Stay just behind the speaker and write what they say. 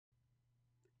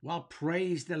Well,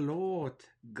 praise the Lord.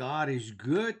 God is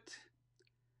good.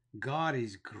 God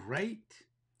is great.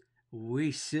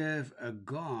 We serve a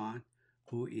God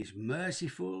who is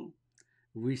merciful.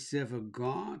 We serve a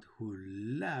God who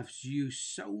loves you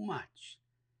so much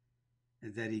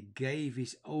that he gave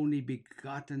his only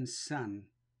begotten Son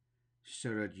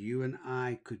so that you and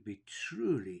I could be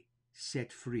truly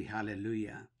set free.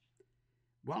 Hallelujah.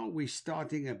 Well, we're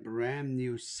starting a brand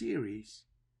new series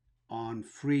on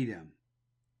freedom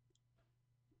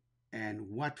and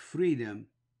what freedom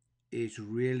is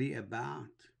really about.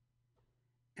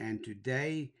 And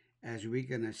today, as we're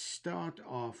going to start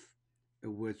off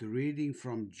with reading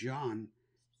from John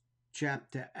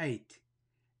chapter 8,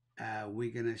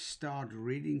 we're going to start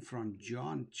reading from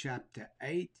John chapter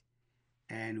 8,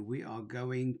 and we are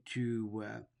going to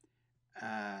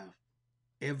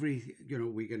we're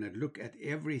going to look at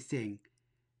everything,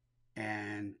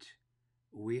 and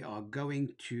we are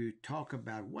going to talk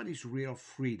about what is real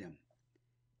freedom.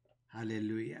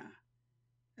 Hallelujah.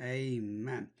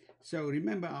 Amen. So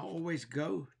remember, I always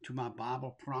go to my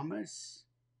Bible promise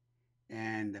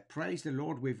and praise the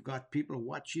Lord. We've got people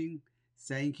watching.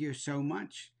 Thank you so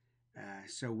much.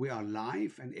 So we are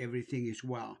live and everything is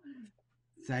well.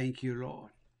 Thank you,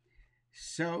 Lord.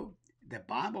 So the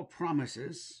Bible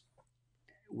promises,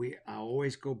 I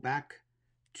always go back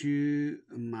to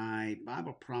my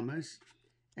Bible promise,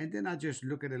 and then I just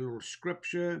look at a little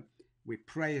scripture. We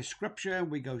pray a scripture,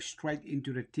 we go straight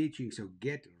into the teaching. So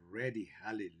get ready.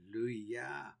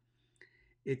 Hallelujah.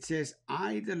 It says,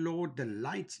 I, the Lord,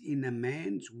 delights in a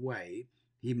man's way.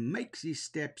 He makes his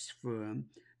steps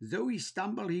firm. Though he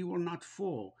stumble, he will not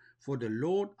fall, for the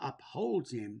Lord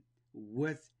upholds him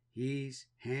with his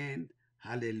hand.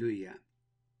 Hallelujah.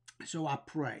 So I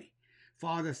pray,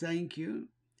 Father, thank you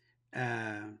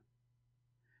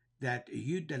that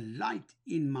you delight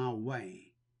in my way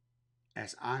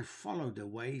as I follow the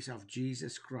ways of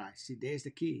Jesus Christ. See, there's the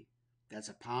key. That's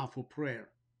a powerful prayer.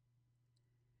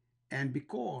 And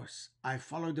because I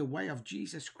follow the way of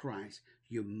Jesus Christ,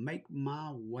 you make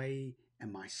my way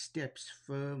and my steps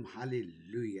firm.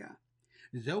 Hallelujah.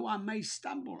 Though I may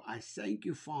stumble, I thank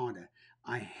you, Father.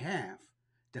 I have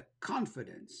the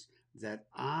confidence that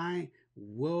I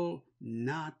will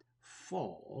not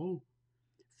fall,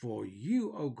 for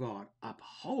you, O God,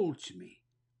 upholds me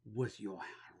with your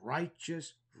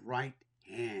righteous right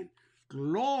hand.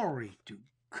 Glory to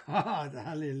God.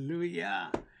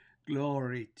 Hallelujah.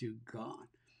 Glory to God.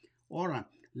 All right,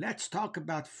 let's talk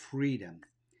about freedom.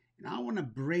 And I want to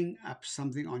bring up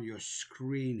something on your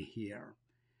screen here.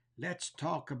 Let's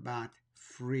talk about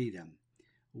freedom.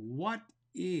 What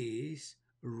is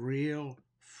real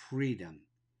freedom?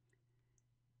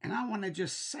 And I want to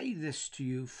just say this to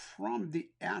you from the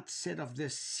outset of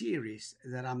this series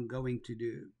that I'm going to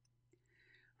do.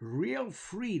 Real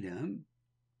freedom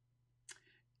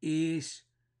is,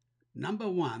 number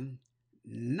one,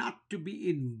 not to be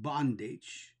in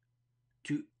bondage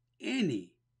to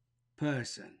any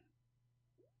person.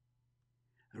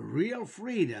 Real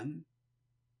freedom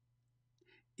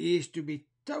is to be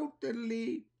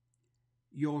totally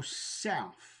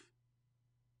yourself.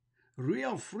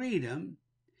 Real freedom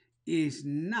is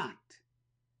not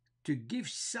to give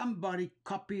somebody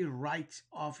copyrights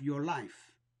of your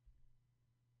life.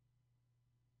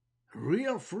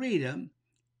 Real freedom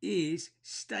is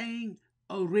staying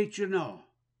original.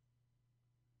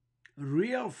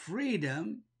 Real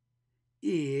freedom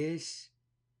is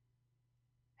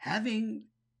having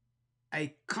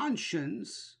a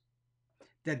conscience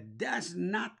that does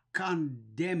not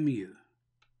condemn you.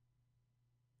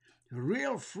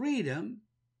 Real freedom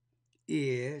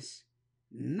is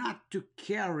not to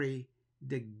carry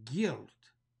the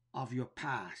guilt of your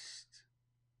past.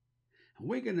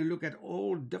 We're going to look at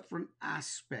all different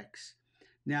aspects.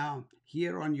 Now,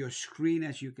 here on your screen,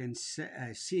 as you can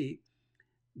see,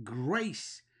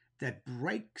 grace that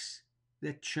breaks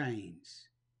the chains.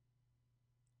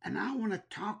 And I want to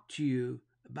talk to you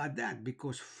about that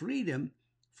because freedom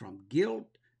from guilt,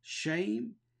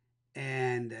 shame,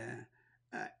 and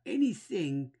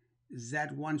anything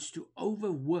that wants to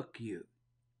overwork you.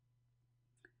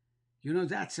 You know,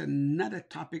 that's another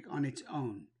topic on its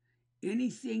own.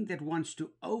 Anything that wants to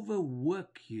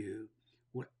overwork you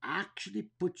will actually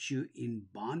put you in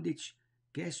bondage.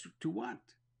 Guess to what?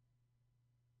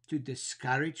 To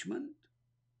discouragement.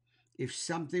 If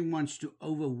something wants to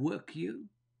overwork you,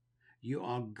 you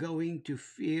are going to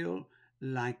feel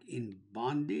like in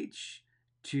bondage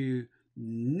to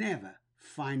never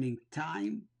finding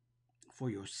time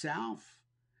for yourself.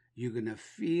 You're going to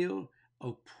feel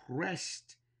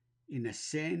oppressed in a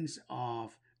sense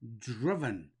of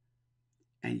driven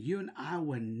And you and I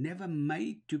were never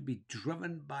made to be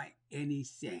driven by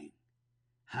anything.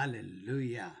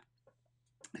 Hallelujah.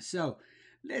 So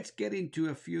let's get into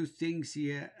a few things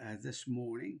here this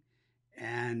morning.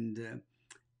 And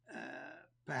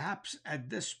perhaps at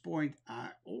this point, I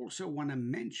also want to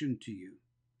mention to you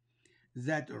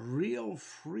that real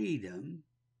freedom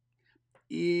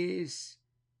is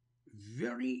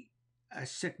very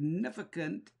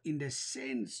significant in the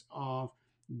sense of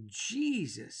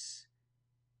Jesus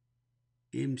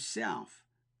himself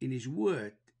in his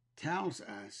word tells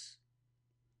us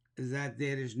that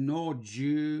there is no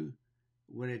Jew,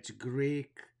 whether it's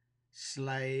Greek,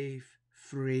 slave,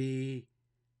 free.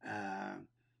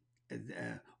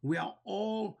 We are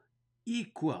all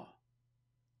equal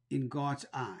in God's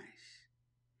eyes.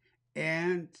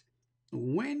 And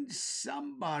when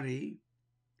somebody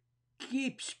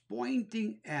keeps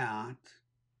pointing out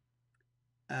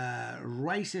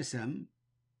racism,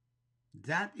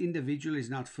 that individual is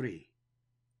not free.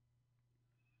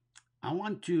 I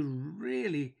want to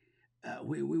really,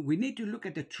 we need to look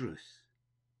at the truth.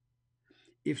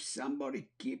 If somebody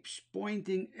keeps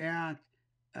pointing out,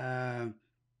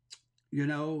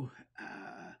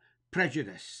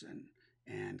 prejudice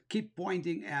and keep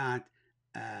pointing out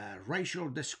racial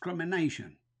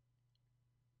discrimination,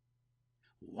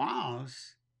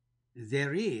 whilst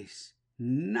there is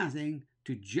nothing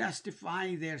to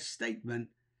justify their statement,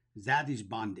 that is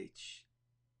bondage.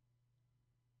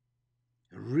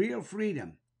 Real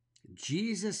freedom,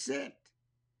 Jesus said,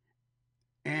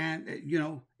 and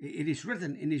it is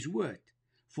written in his word,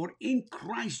 for in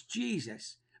Christ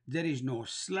Jesus there is no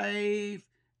slave,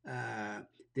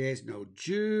 there's no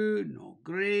Jew, no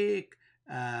Greek.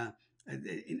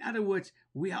 In other words,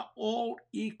 we are all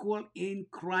equal in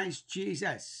Christ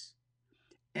Jesus.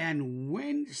 And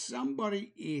when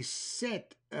somebody is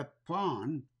set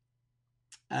upon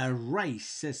a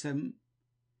racism,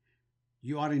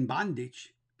 you are in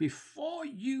bondage before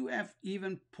you have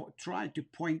even tried to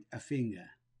point a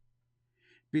finger.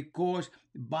 Because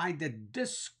by the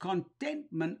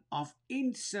discontentment of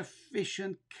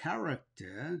insufficient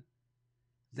character,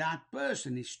 that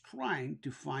person is trying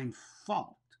to find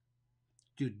fault,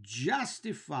 to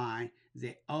justify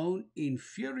their own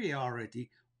inferiority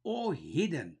or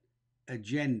hidden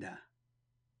agenda.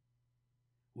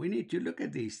 We need to look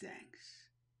at these things.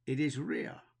 It is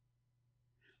real.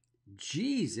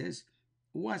 Jesus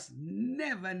was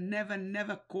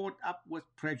never caught up with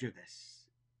prejudice.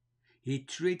 He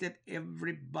treated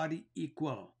everybody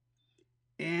equal.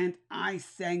 And I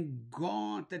thank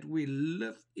God that we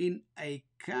live in a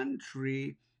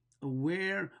country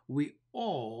where we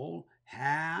all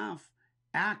have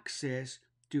access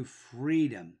to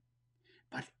freedom.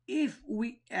 But if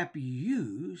we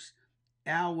abuse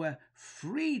our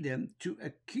freedom to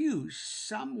accuse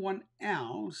someone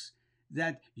else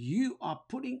that you are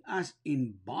putting us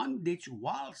in bondage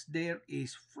whilst there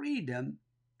is freedom,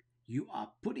 you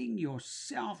are putting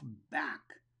yourself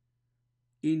back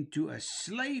into a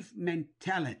slave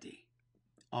mentality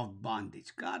of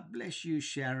bondage. God bless you,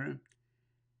 Sharon.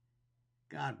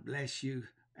 God bless you.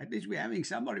 At least we're having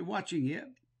somebody watching here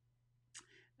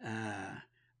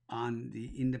on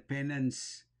the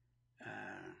Independence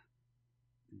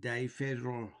Day,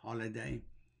 federal holiday.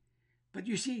 But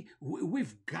you see,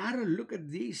 we've got to look at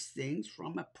these things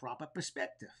from a proper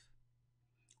perspective.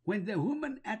 When the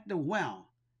woman at the well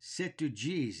said to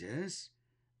Jesus,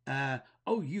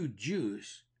 oh, you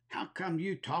Jews, how come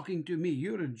you talking to me?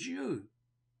 You're a Jew.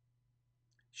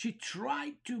 She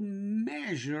tried to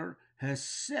measure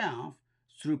herself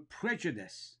through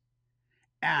prejudice.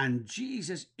 And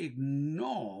Jesus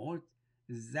ignored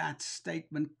that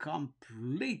statement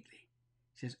completely.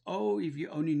 He says, oh, if you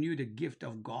only knew the gift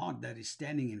of God that is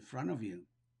standing in front of you,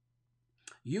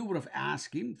 you would have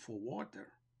asked him for water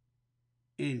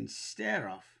instead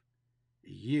of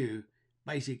you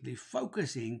basically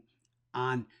focusing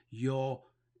on your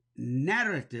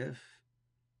narrative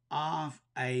of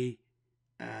a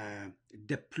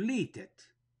depleted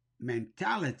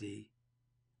mentality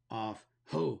of,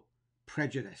 oh,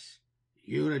 prejudice.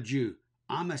 You're a Jew.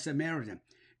 I'm a Samaritan.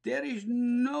 There is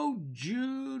no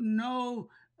Jew, no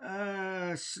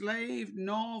slave,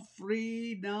 no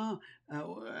free, no.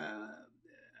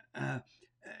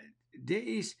 There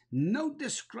is no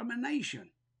discrimination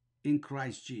in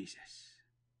Christ Jesus.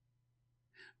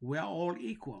 We're all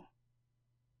equal.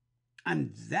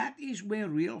 And that is where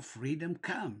real freedom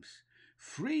comes.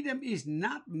 Freedom is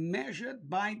not measured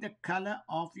by the color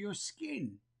of your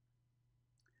skin.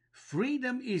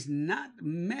 Freedom is not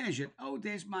measured. Oh,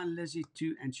 there's my Lizzie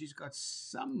too, and she's got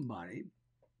somebody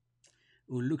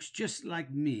who looks just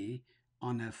like me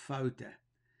on her photo.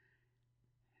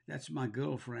 That's my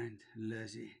girlfriend,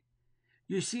 Lizzie.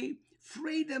 You see,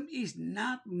 freedom is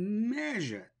not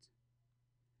measured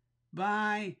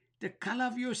by the color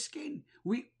of your skin.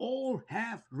 We all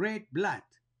have red blood.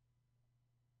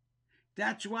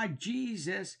 That's why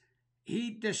Jesus,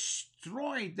 he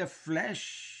destroyed the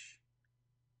flesh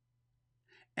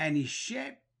and he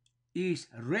shed his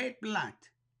red blood.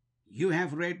 You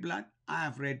have red blood, I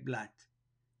have red blood.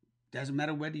 Doesn't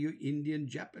matter whether you're Indian,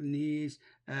 Japanese,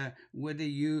 whether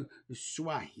you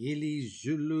Swahili,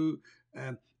 Zulu,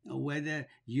 whether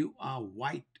you are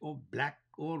white or black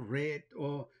or red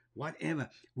or whatever.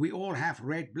 We all have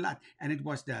red blood. And it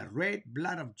was the red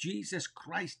blood of Jesus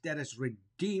Christ that has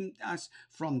redeemed us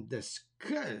from this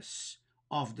curse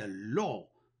of the law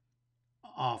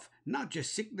of not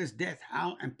just sickness, death,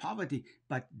 hell, and poverty,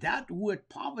 but that word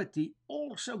poverty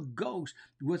also goes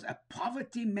with a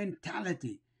poverty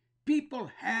mentality. People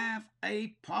have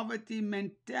a poverty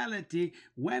mentality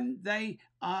when they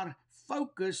are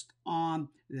focused on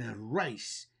the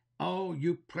race. Oh,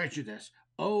 you prejudice.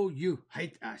 Oh, you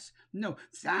hate us. No,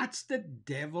 that's the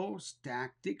devil's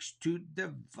tactics to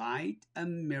divide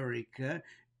America,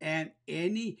 and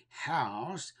any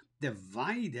house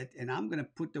divided, and I'm going to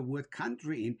put the word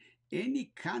country in,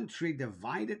 any country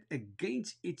divided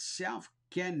against itself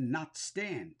cannot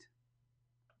stand.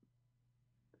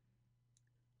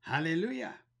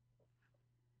 Hallelujah.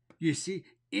 You see,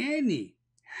 any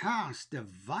house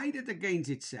divided against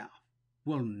itself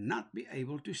will not be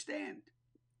able to stand.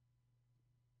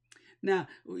 Now,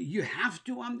 you have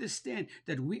to understand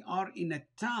that we are in a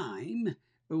time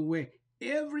where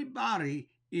everybody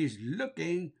is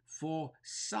looking for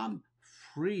some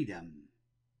freedom.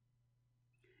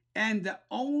 And the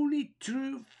only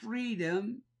true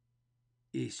freedom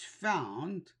is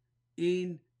found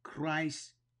in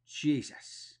Christ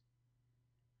Jesus.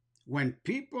 When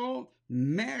people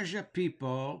measure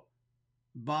people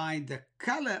by the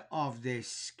color of their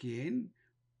skin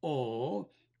or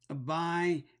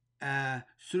by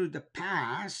through the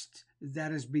past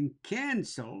that has been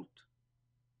cancelled,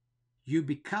 you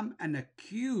become an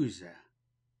accuser.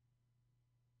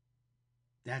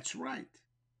 That's right.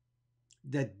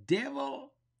 The devil's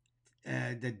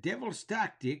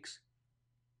tactics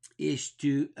is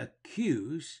to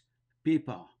accuse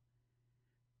people.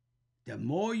 The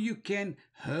more you can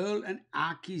hurl an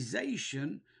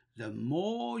accusation, the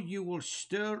more you will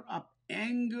stir up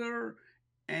anger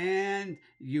and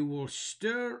you will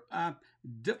stir up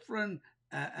different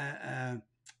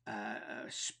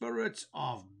spirits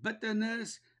of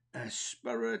bitterness,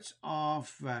 spirits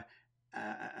of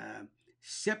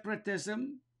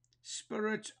separatism,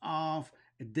 spirits of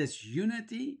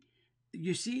disunity.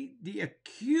 You see, the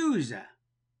accuser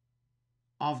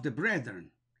of the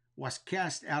brethren was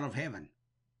cast out of heaven.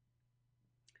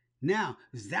 Now,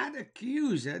 that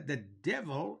accuser, the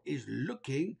devil, is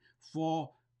looking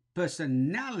for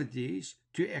personalities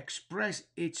to express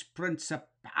its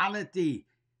principality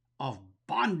of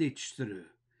bondage through.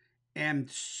 And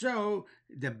so,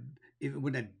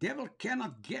 when the devil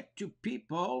cannot get to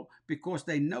people because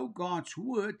they know God's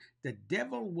word, the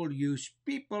devil will use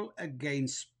people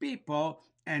against people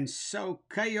and sow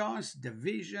chaos,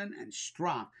 division, and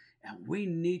strife. And we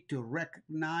need to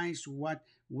recognize what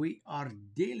we are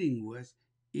dealing with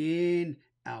in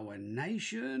our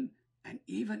nation and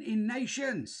even in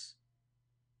nations.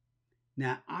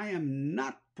 Now, I am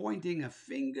not pointing a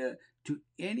finger to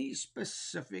any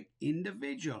specific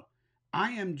individual.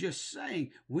 I am just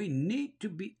saying we need to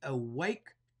be awake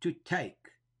to take.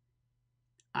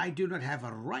 I do not have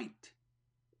a right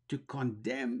to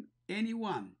condemn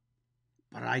anyone,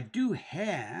 but I do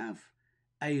have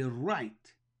a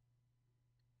right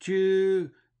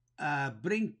to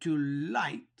bring to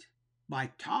light by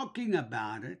talking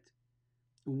about it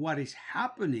what is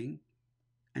happening,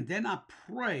 and then I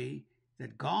pray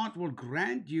that God will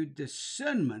grant you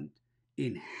discernment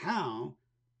in how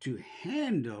to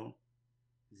handle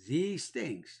these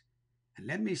things. And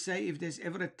let me say, if there's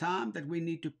ever a time that we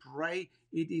need to pray,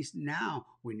 it is now.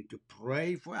 We need to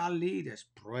pray for our leaders,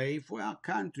 pray for our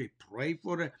country, pray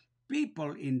for the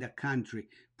people in the country.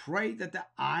 Pray that the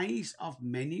eyes of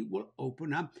many will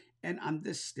open up and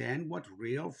understand what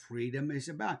real freedom is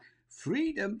about.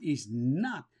 Freedom is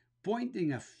not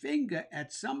pointing a finger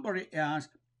at somebody else,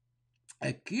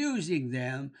 accusing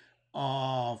them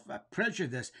of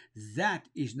prejudice. That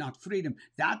is not freedom.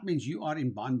 That means you are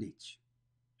in bondage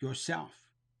yourself.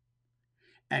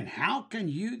 And how can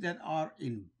you that are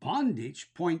in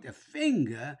bondage point a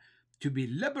finger to be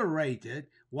liberated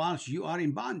whilst you are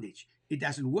in bondage? It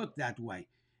doesn't work that way.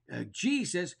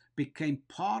 Jesus became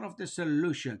part of the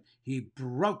solution. He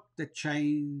broke the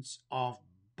chains of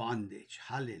bondage.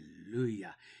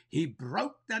 Hallelujah. He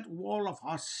broke that wall of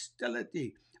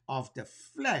hostility of the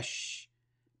flesh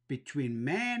between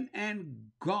man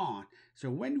and God. So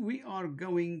when we are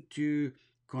going to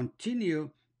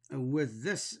continue with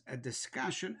this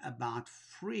discussion about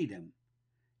freedom,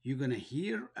 you're going to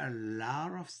hear a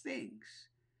lot of things.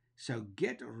 So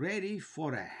get ready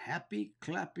for a happy,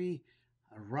 clappy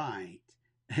ride.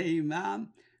 Amen.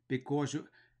 Because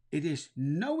it is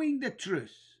knowing the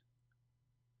truth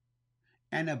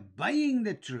and obeying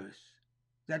the truth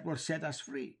that will set us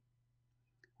free.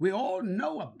 We all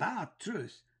know about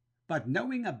truth, but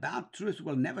knowing about truth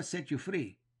will never set you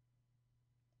free.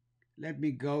 Let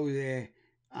me go there.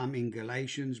 I'm in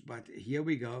Galatians, but here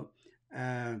we go.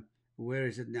 Where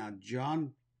is it now?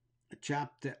 John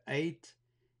chapter 8.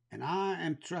 And I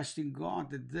am trusting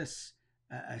God that this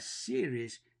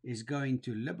series is going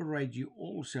to liberate you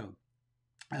also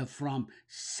from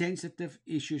sensitive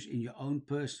issues in your own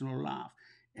personal life.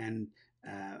 And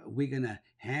we're going to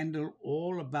handle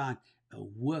all about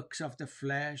works of the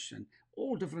flesh and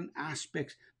all different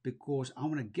aspects, because I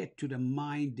want to get to the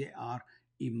mind. There are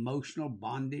emotional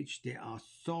bondage. There are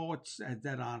thoughts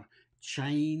that are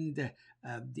chained,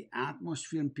 the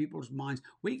atmosphere in people's minds.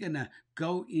 We're going to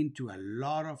go into a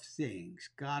lot of things.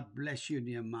 God bless you,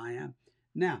 Nehemiah.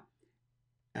 Now,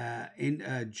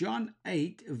 in John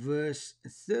 8, verse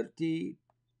 30,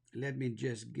 let me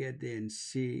just get there and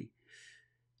see.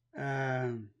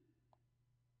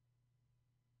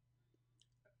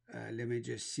 Let me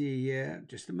just see here.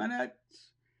 Just a minute.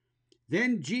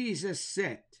 Then Jesus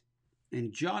said,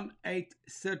 in John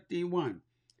 8:31,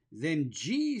 then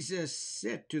Jesus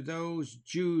said to those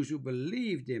Jews who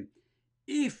believed him,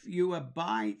 if you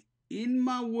abide in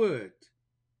my word,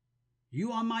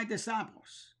 you are my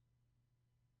disciples.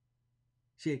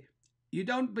 See, you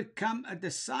don't become a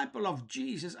disciple of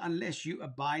Jesus unless you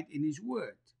abide in his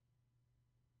word.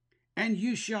 And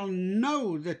you shall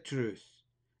know the truth,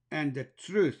 and the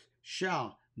truth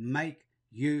shall make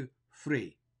you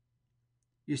free.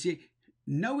 You see,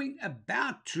 knowing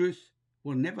about truth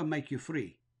will never make you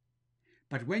free.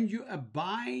 But when you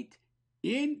abide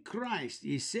in Christ,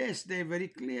 he says there very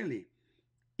clearly,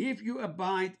 if you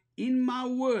abide in my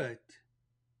word,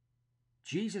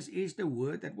 Jesus is the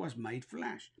word that was made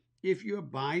flesh. If you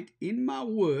abide in my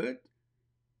word,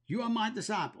 you are my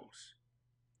disciples.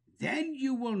 Then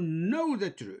you will know the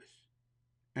truth,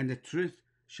 and the truth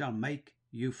shall make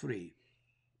you free.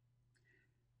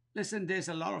 Listen, there's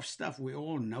a lot of stuff we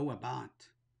all know about.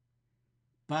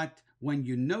 But when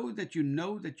you know that you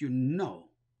know that you know,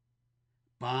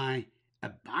 by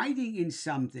abiding in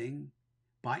something,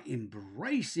 by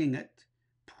embracing it,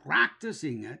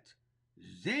 practicing it,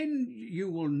 then you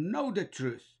will know the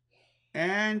truth,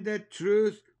 and the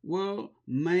truth will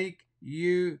make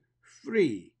you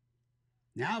free.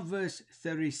 Now, verse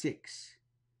 36.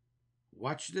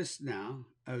 Watch this now,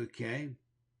 okay?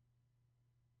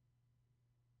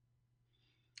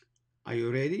 Are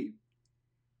you ready?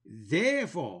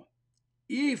 Therefore,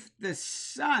 if the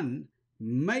Son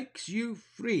makes you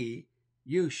free,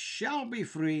 you shall be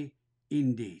free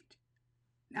indeed.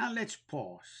 Now let's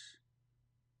pause.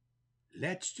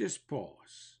 Let's just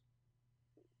pause.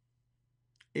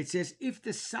 It says, if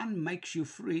the Son makes you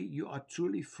free, you are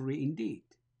truly free indeed.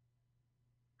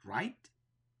 Right?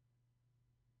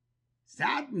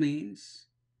 That means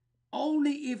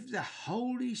only if the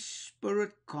Holy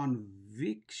Spirit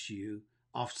convicts you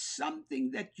of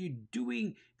something that you're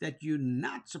doing that you're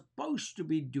not supposed to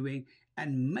be doing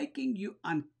and making you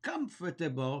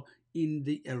uncomfortable in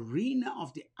the arena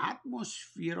of the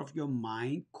atmosphere of your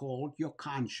mind called your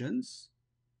conscience.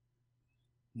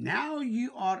 Now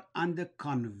you are under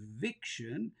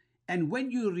conviction, and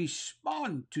when you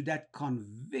respond to that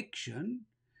conviction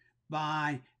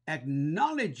by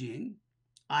acknowledging,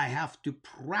 I have to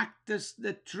practice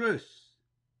the truth.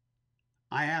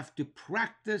 I have to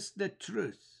practice the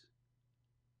truth.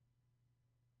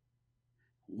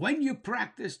 When you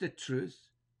practice the truth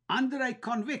under a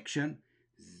conviction,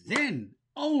 then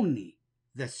only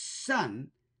the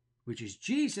Son, which is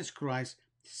Jesus Christ,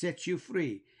 sets you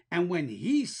free. And when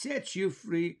he sets you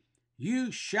free,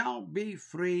 you shall be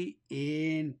free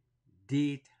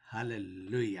indeed.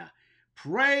 Hallelujah.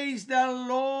 Praise the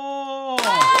Lord.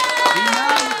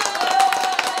 Amen.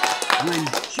 When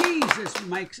Jesus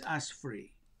makes us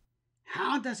free,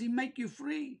 how does he make you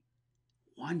free?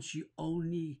 Once you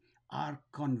only are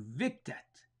convicted.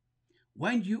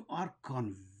 When you are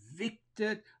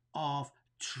convicted of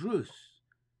truth,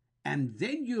 and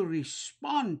then you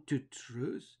respond to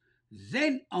truth,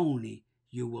 then only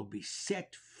you will be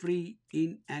set free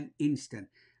in an instant.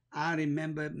 I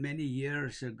remember many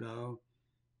years ago,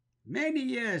 Many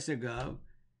years ago,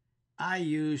 I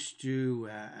used to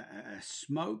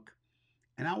smoke,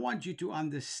 and I want you to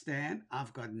understand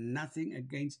I've got nothing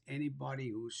against anybody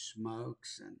who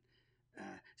smokes. And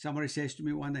somebody says to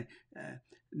me one day,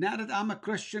 now that I'm a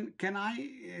Christian, can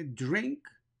I drink?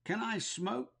 Can I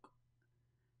smoke?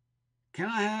 Can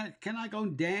I go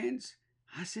and dance?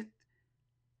 I said,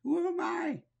 who am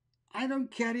I? I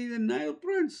don't carry the nail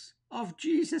prints of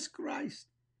Jesus Christ.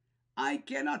 I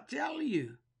cannot tell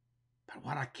you. But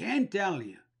what I can tell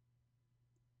you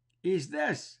is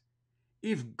this: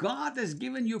 if God has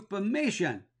given you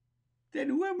permission, then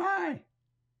who am I?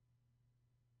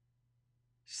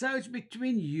 So it's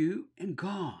between you and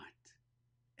God.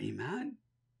 Amen.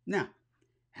 Now,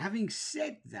 having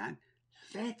said that,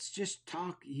 let's just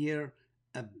talk here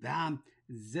about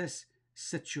this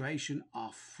situation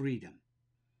of freedom.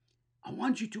 I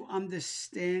want you to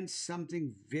understand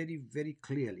something very, very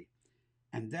clearly.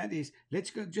 And that is,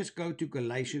 just go to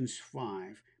Galatians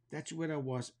 5. That's where I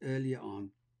was earlier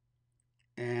on.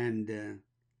 And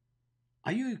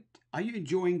are you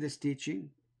enjoying this teaching?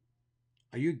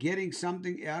 Are you getting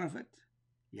something out of it?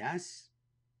 Yes?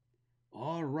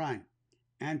 All right.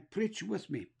 And preach with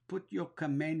me. Put your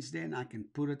comments there and I can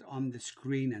put it on the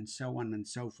screen and so on and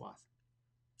so forth.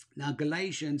 Now,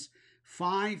 Galatians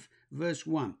 5, verse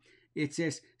 1. It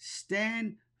says,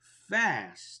 stand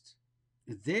fast,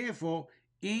 therefore,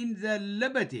 in the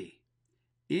liberty.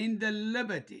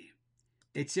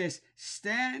 It says,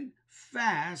 stand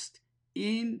fast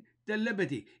in the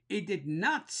liberty. It did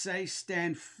not say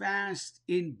stand fast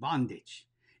in bondage.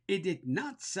 It did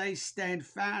not say stand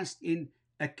fast in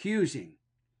accusing,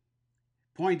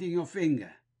 pointing your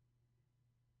finger.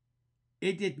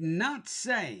 It did not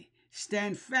say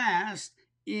stand fast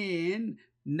in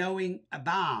knowing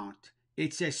about.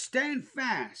 It says stand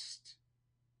fast,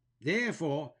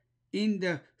 therefore, in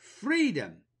the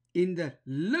freedom, in the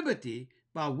liberty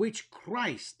by which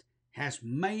Christ has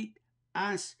made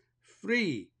us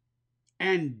free.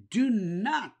 And do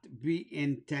not be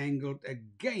entangled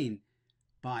again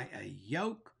by a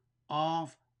yoke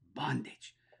of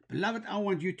bondage. Beloved, I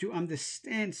want you to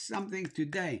understand something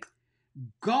today.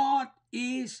 God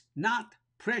is not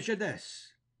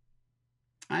prejudiced.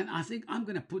 And I think I'm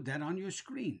going to put that on your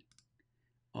screen.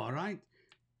 All right?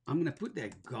 I'm going to put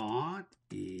that. God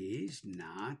is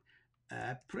not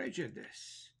a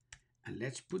prejudice. And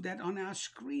let's put that on our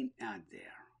screen out there.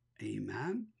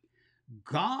 Amen.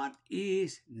 God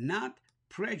is not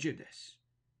prejudiced.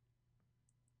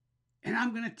 And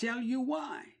I'm going to tell you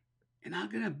why. And I'm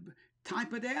going to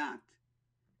type it out.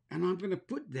 And I'm going to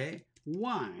put there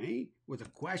why with a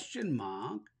question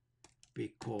mark,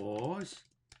 because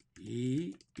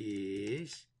he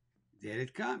is, there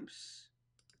it comes.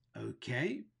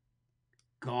 Okay.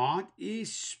 God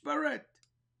is spirit.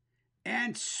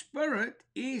 And spirit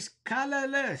is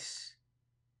colorless.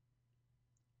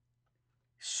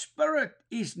 Spirit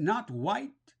is not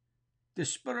white. The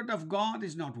Spirit of God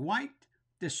is not white.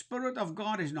 The Spirit of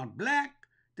God is not black.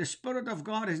 The Spirit of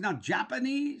God is not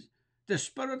Japanese. The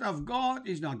Spirit of God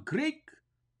is not Greek.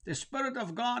 The Spirit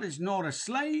of God is not a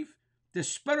slave. The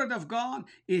Spirit of God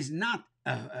is not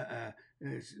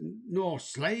nor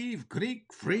slave,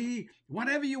 Greek, free,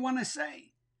 whatever you want to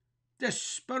say. The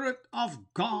Spirit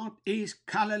of God is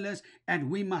colorless,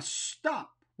 and we must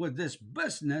stop with this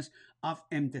business of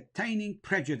entertaining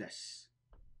prejudice,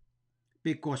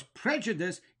 because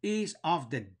prejudice is of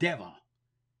the devil.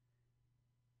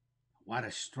 What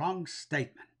a strong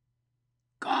statement.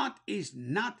 God is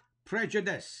not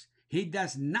prejudiced. He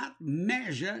does not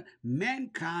measure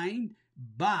mankind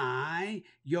by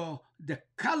the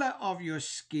color of your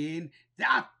skin.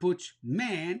 That puts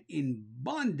man in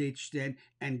bondage then,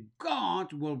 and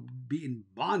God will be in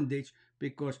bondage,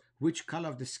 because which color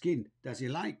of the skin does he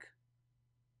like?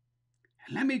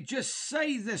 And let me just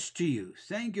say this to you.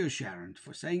 Thank you, Sharon,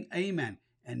 for saying amen,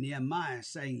 and Nehemiah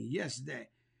saying yes there.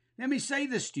 Let me say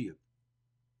this to you.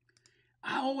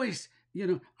 I always,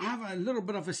 I have a little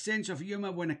bit of a sense of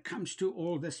humor when it comes to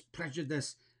all this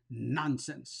prejudice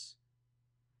nonsense.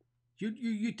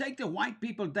 You take the white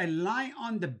people, they lie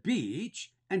on the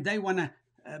beach and they want to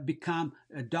become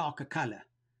a darker color.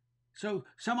 So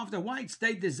some of the whites,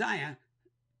 they desire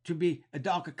to be a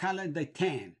darker color and they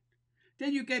tan.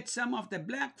 Then you get some of the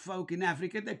black folk in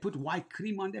Africa, they put white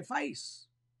cream on their face.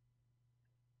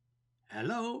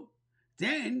 Hello?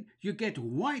 Then you get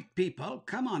white people,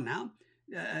 come on now,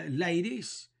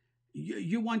 ladies,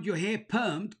 you want your hair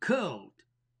permed, curled.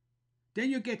 Then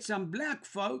you get some black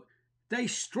folk, they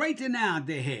straighten out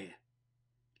their hair.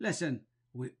 Listen,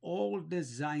 we all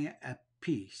desire a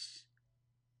piece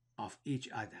of each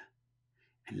other.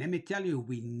 And let me tell you,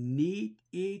 we need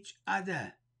each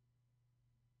other.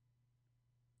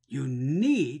 You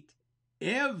need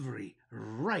every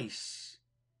race,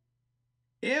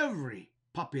 every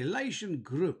population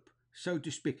group, so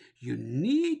to speak. You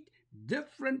need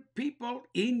different people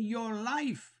in your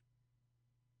life.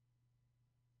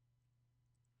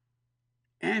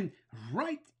 And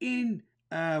right in,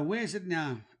 where is it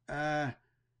now? I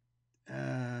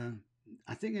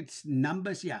think it's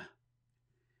Numbers, yeah.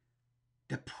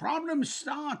 The problem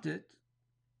started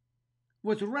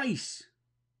with race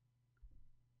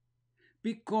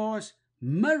because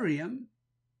Miriam,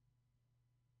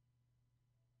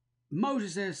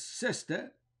 Moses'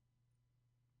 sister,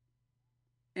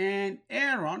 and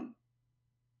Aaron,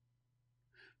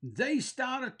 they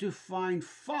started to find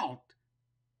fault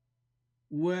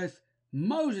with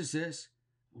Moses'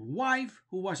 wife,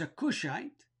 who was a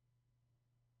Cushite,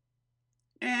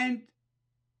 and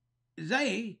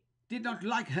they did not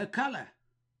like her color.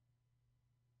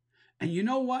 And you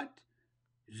know what?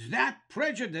 That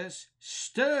prejudice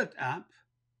stirred up,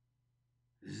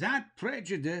 and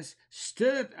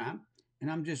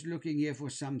I'm just looking here for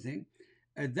something.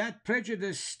 That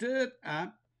prejudice stirred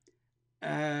up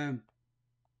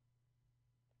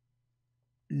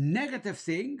negative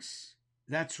things.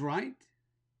 That's right.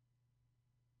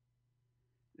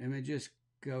 Let me just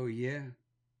go here.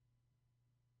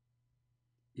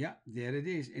 Yeah, there it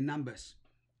is in Numbers.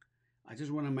 I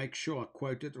just want to make sure I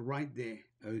quote it right there.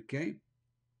 Okay.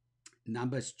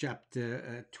 Numbers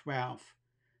chapter 12.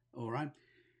 All right.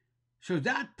 So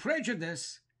that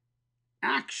prejudice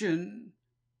action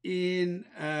in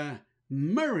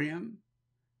Miriam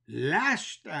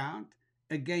lashed out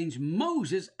against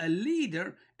Moses, a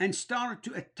leader, and started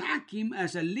to attack him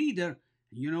as a leader.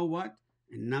 You know what?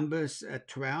 In Numbers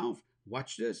 12,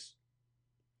 watch this.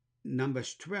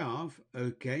 Numbers 12,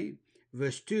 okay,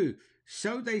 verse 2.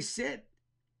 So they said,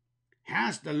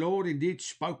 has the Lord indeed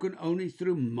spoken only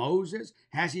through Moses?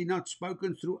 Has he not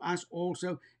spoken through us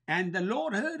also? And the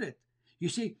Lord heard it. You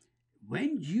see,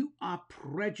 when you are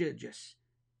prejudiced,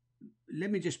 let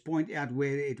me just point out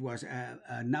where it was,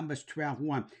 Numbers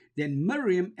 12:1. Then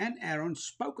Miriam and Aaron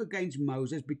spoke against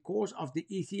Moses because of the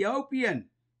Ethiopian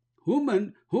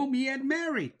woman whom he had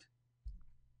married.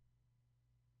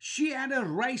 She had a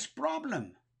race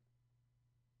problem.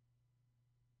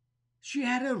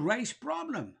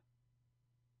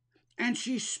 And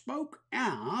she spoke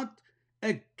out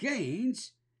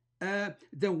against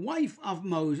the wife of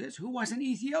Moses, who was an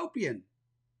Ethiopian.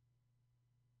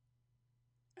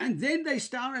 And then they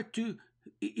started to,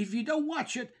 if you don't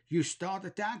watch it, you start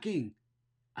attacking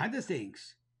other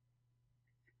things.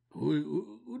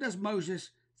 Who does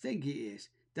Moses think he is?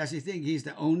 Does he think he's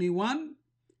the only one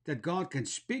that God can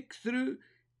speak through?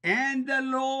 And the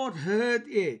Lord heard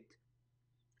it.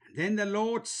 And then the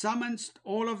Lord summons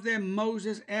all of them,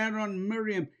 Moses, Aaron,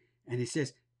 Miriam, and he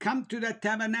says, come to the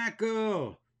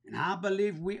tabernacle. And I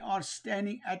believe we are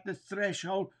standing at the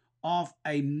threshold of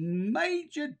a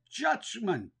major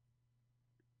judgment.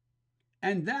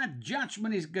 And that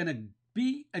judgment is going to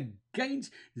be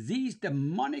against these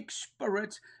demonic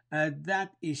spirits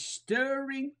that is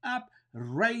stirring up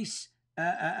race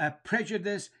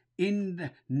prejudice in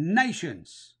the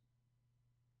nations.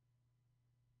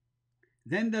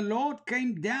 Then the Lord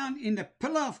came down in the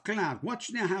pillar of cloud.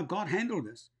 Watch now how God handled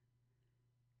this.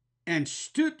 And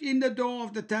stood in the door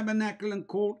of the tabernacle and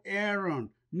called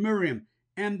Aaron, Miriam.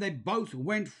 And they both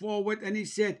went forward. And he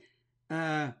said,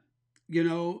 if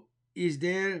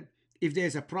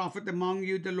there's a prophet among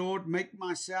you, the Lord, make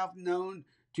myself known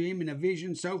to him in a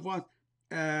vision, so forth.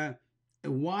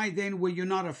 Why then were you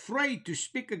not afraid to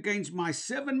speak against my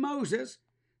servant Moses?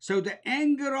 So the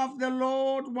anger of the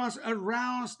Lord was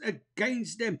aroused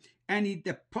against them, and he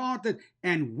departed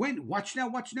and went. Watch now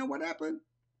what happened.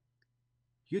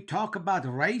 You talk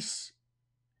about race.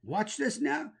 Watch this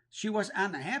now. She was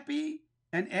unhappy,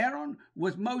 and Aaron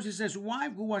with Moses'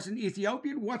 wife, who was an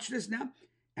Ethiopian. Watch this now.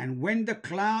 And when the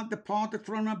cloud departed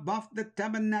from above the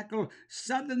tabernacle,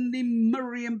 suddenly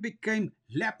Miriam became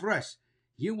leprous.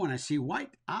 You want to see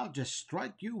white? I'll just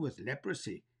strike you with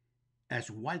leprosy,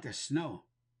 as white as snow.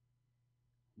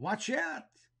 Watch out.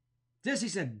 This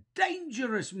is a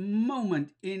dangerous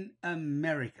moment in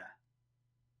America.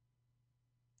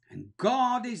 And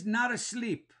God is not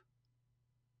asleep.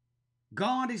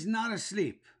 God is not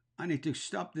asleep. I need to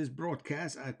stop this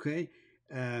broadcast, okay,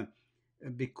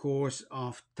 because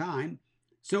of time.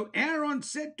 So Aaron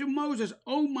said to Moses,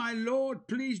 oh my Lord,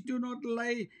 please do not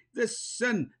lay the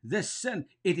sin.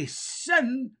 It is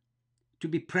sin to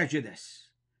be prejudiced.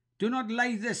 Do not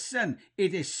lay the sin.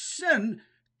 It is sin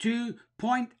to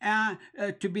point out,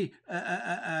 to be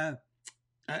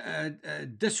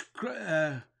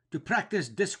to practice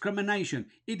discrimination.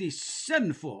 It is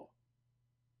sinful.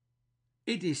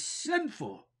 It is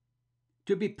sinful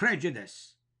to be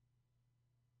prejudiced.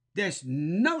 There's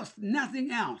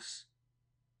nothing else.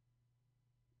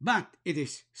 But it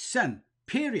is sin,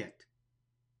 period.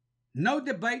 No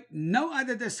debate, no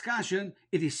other discussion.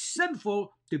 It is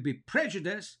sinful to be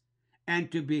prejudiced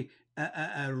and to be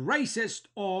a racist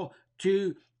or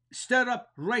to stir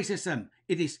up racism.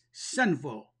 It is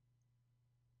sinful.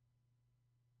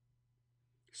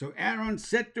 So Aaron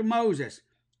said to Moses,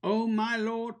 "O my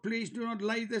Lord, please do not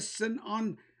lay this sin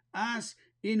on us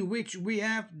in which we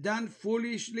have done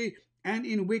foolishly and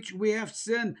in which we have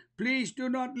sinned. Please do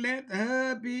not let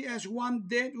her be as one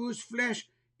dead whose flesh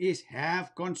is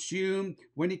half consumed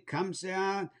when he comes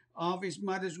out of his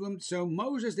mother's womb." So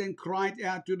Moses then cried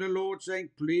out to the Lord,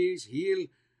 saying, "Please heal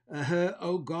her,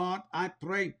 O God, I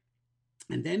pray."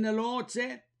 And then the Lord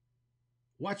said,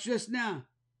 watch this now.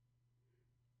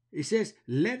 He says,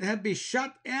 "Let her be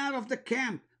shut out of the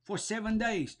camp for 7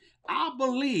 days." I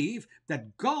believe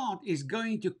that God is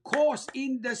going to cause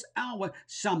in this hour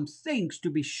some things to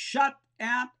be shut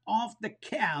out of the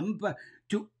camp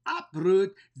to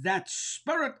uproot that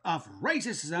spirit of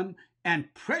racism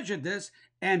and prejudice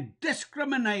and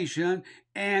discrimination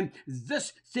and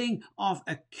this thing of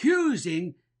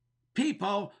accusing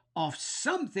people of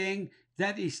something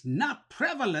that is not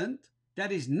prevalent,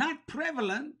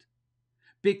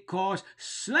 because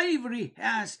slavery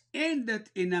has ended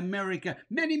in America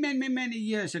many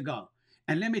years ago.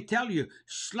 And let me tell you,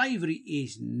 slavery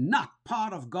is not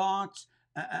part of God's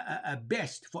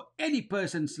best for any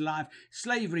person's life.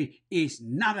 Slavery is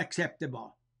not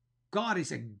acceptable. God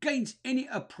is against any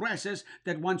oppressors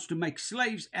that wants to make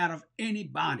slaves out of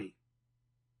anybody.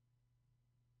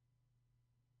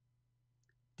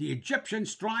 The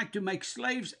Egyptians tried to make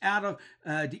slaves out of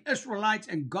the Israelites,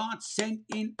 and God sent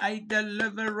in a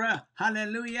deliverer.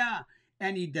 Hallelujah.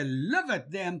 And he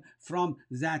delivered them from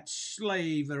that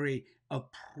slavery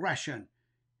oppression.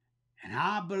 And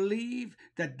I believe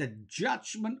that the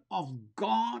judgment of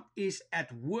God is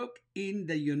at work in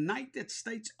the United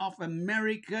States of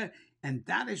America. And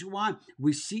that is why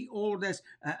we see all this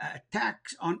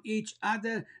attacks on each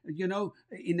other,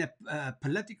 in the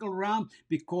political realm,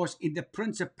 because in the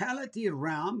principality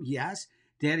realm, yes,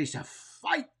 there is a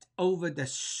fight over the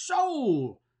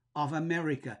soul of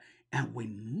America. And we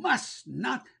must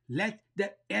not let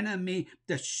the enemy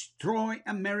destroy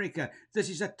America. This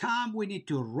is a time we need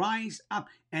to rise up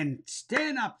and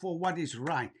stand up for what is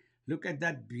right. Look at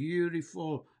that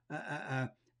beautiful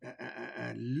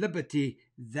liberty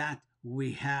that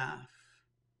we have.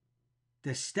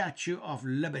 The Statue of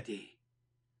Liberty.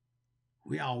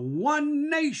 We are one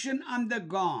nation under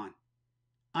God,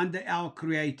 under our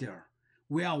Creator.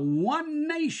 We are one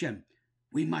nation.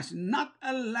 We must not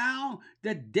allow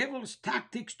the devil's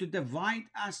tactics to divide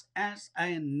us as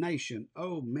a nation.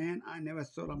 Oh man, I never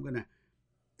thought I'm going to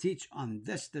teach on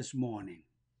this morning.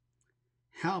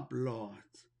 Help, Lord.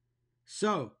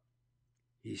 So,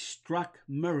 he struck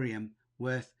Miriam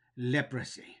with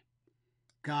leprosy.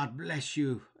 God bless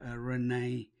you,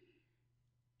 Renee.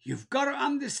 You've got to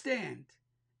understand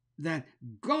that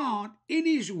God, in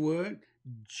his word,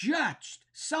 judged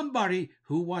somebody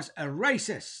who was a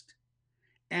racist.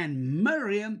 And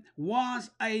Miriam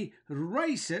was a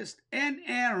racist, and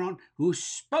Aaron, who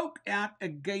spoke out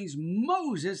against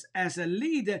Moses as a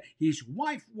leader, his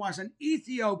wife was an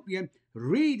Ethiopian.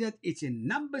 Read it, it's in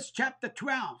Numbers chapter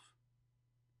 12.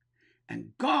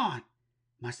 And God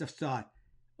must have thought,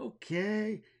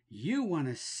 okay, you want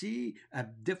to see a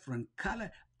different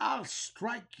color? I'll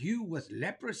strike you with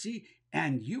leprosy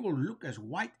and you will look as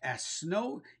white as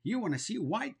snow. You want to see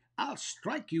white? I'll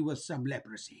strike you with some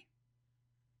leprosy.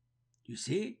 You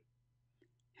see?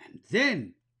 And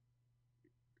then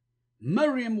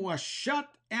Miriam was shut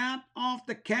out of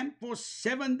the camp for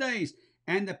 7 days,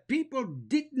 and the people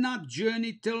did not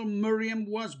journey till Miriam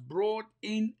was brought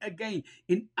in again.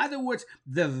 In other words,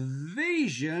 the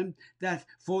vision that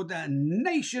for the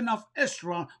nation of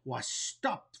Israel was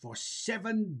stopped for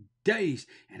 7 days.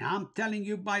 And I'm telling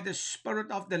you by the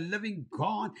Spirit of the living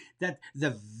God that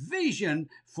the vision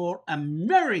for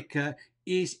America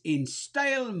is in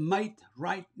stalemate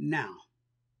right now.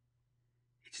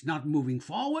 It's not moving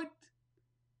forward.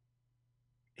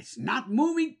 It's not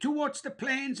moving towards the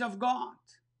plans of God.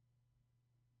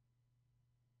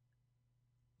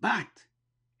 But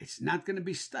it's not going to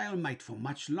be stalemate for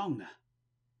much longer,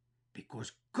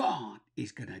 because God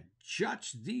is going to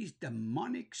judge these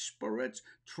demonic spirits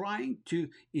trying to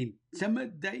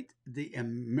intimidate the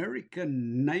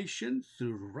American nation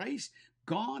through race.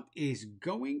 God is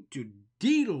going to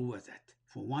deal with it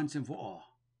for once and for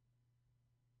all.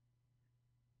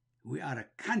 We are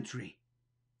a country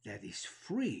that is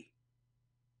free,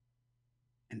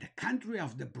 and the country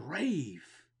of the brave,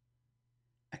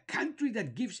 a country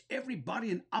that gives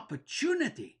everybody an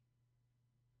opportunity.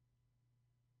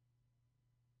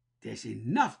 There's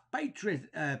enough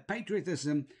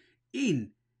patriotism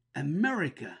in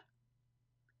America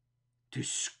to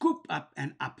scoop up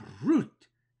and uproot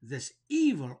this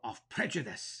evil of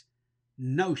prejudice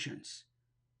notions.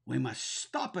 We must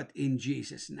stop it in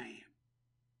Jesus' name.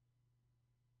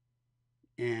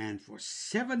 And for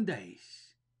 7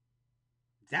 days,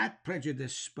 that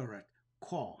prejudice spirit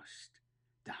caused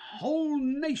the whole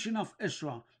nation of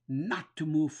Israel not to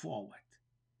move forward.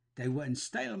 They were in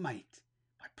stalemate.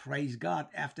 But praise God,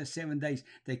 after 7 days,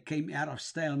 they came out of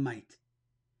stalemate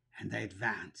and they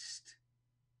advanced.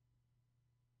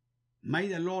 May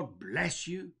the Lord bless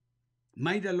you.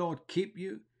 May the Lord keep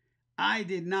you. I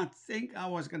did not think I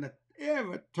was going to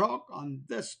ever talk on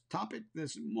this topic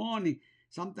this morning.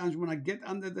 Sometimes when I get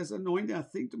under this anointing, I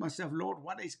think to myself, Lord,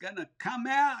 what is going to come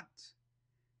out?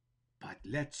 But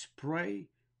let's pray.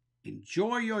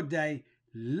 Enjoy your day.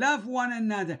 Love one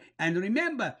another. And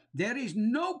remember, there is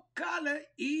no color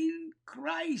in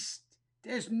Christ.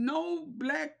 There's no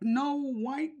black, no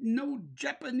white, no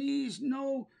Japanese,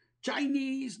 no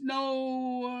Chinese,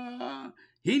 no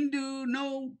Hindu,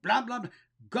 no blah, blah, blah.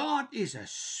 God is a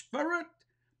spirit.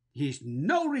 He's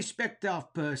no respecter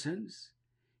of persons.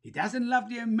 He doesn't love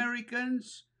the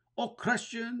Americans or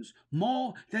Christians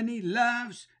more than he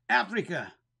loves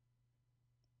Africa.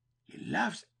 He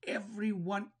loves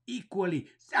everyone equally.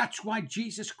 That's why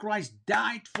Jesus Christ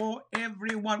died for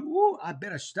everyone. Ooh, I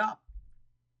better stop.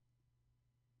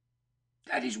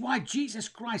 That is why Jesus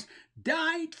Christ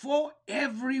died for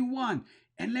everyone.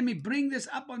 And let me bring this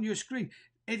up on your screen.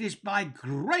 It is by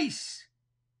grace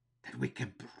that we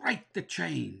can break the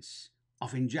chains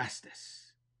of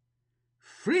injustice.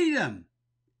 Freedom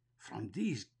from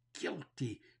these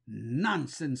guilty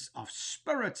nonsense of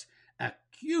spirits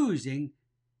accusing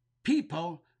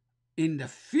people in the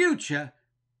future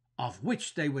of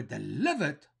which they were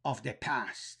delivered of their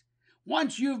past.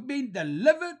 Once you've been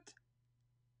delivered,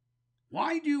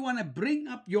 why do you want to bring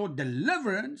up your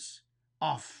deliverance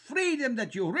of freedom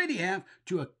that you already have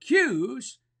to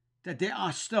accuse that there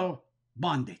are still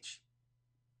bondage?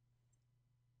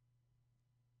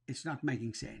 It's not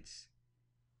making sense.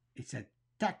 It's a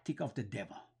tactic of the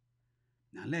devil.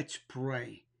 Now let's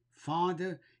pray.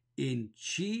 Father, in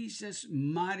Jesus'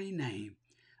 mighty name,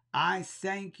 I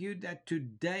thank you that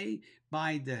today,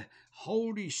 by the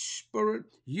Holy Spirit,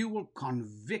 you will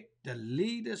convict the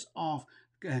leaders of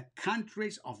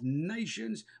countries, of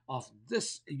nations, of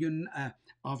this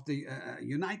of the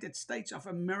United States of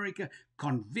America.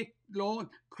 Convict, Lord,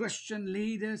 Christian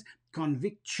leaders.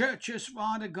 Convict churches,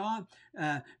 Father God,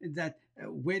 that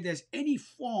where there's any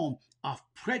form of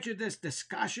prejudice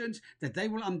discussions, that they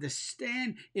will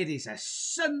understand it is a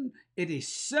sin, it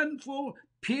is sinful,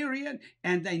 period,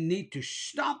 and they need to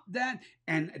stop that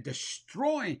and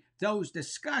destroy those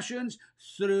discussions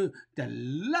through the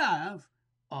love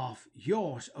of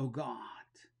yours, O God.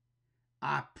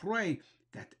 I pray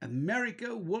that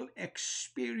America will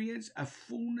experience a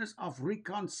fullness of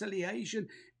reconciliation,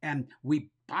 and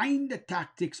we bind the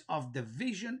tactics of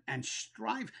division and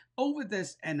strife over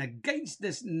this and against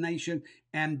this nation,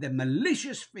 and the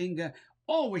malicious finger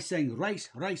always saying race,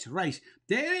 race, race.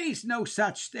 There is no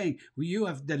such thing. You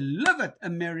have delivered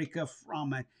America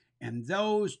from it. And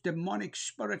those demonic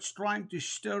spirits trying to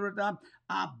stir it up,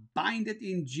 I bind it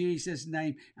in Jesus'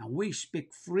 name. And we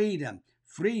speak freedom,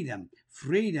 freedom,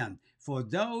 freedom. For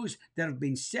those that have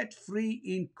been set free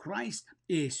in Christ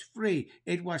is free.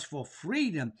 It was for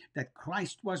freedom that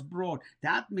Christ was brought.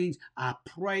 That means I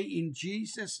pray in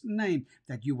Jesus' name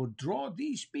that you will draw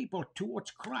these people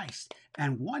towards Christ.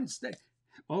 And once that,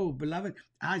 oh, beloved,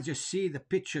 I just see the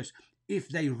pictures. If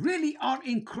they really are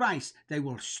in Christ, they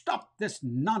will stop this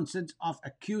nonsense of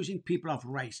accusing people of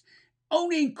race.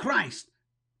 Only in Christ,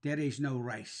 there is no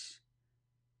race.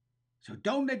 So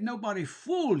don't let nobody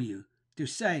fool you to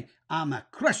say, I'm a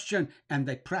Christian, and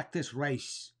they practice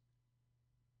race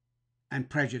and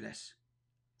prejudice.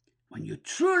 When you're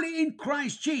truly in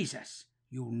Christ Jesus,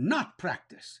 you will not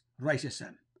practice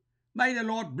racism. May the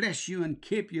Lord bless you and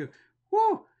keep you.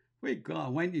 Woo! We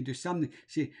went into something.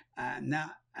 See,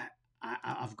 now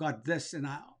I've got this, and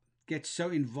I get so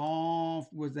involved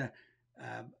with the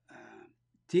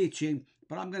teaching,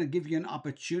 but I'm going to give you an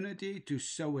opportunity to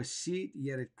sow a seed.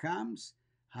 Here it comes.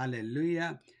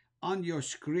 Hallelujah. On your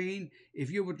screen,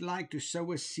 if you would like to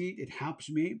sow a seed, it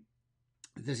helps me.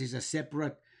 This is a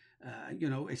separate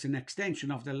it's an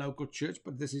extension of the local church,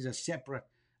 but this is a separate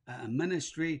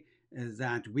ministry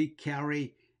that we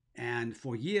carry. And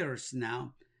for years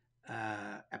now,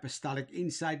 Apostolic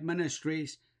Insight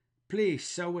Ministries, please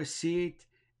sow a seed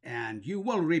and you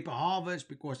will reap a harvest,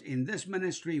 because in this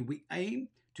ministry we aim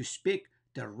to speak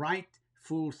the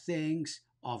rightful things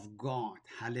of God.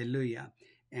 Hallelujah.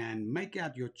 And make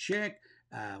out your check,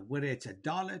 whether it's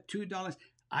 $1, $2.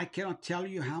 I cannot tell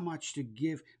you how much to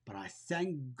give, but I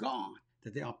thank God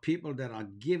that there are people that are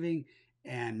giving.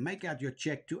 And make out your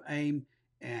check to AIM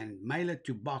and mail it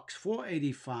to Box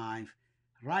 485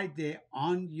 right there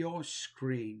on your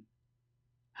screen.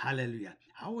 Hallelujah.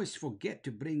 I always forget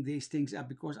to bring these things up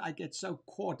because I get so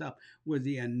caught up with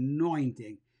the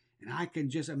anointing. And I can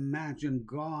just imagine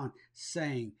God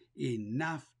saying,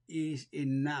 enough is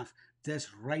enough. This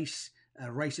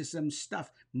racism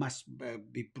stuff must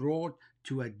be brought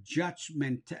to a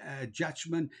judgment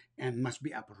and must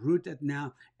be uprooted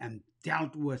now and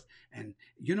dealt with. And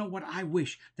you know what? I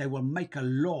wish they will make a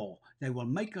law. They will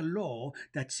make a law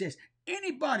that says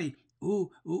anybody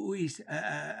who is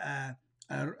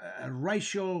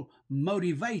racial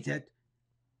motivated,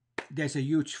 there's a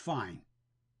huge fine.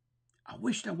 I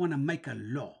wish they want to make a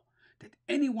law that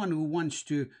anyone who wants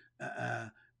to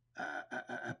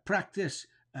practice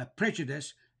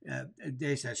prejudice,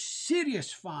 there's a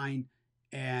serious fine,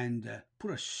 and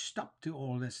put a stop to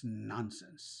all this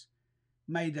nonsense.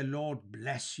 May the Lord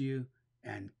bless you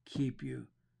and keep you.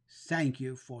 Thank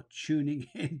you for tuning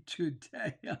in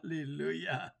today.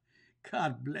 Hallelujah.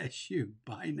 God bless you.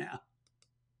 Bye now.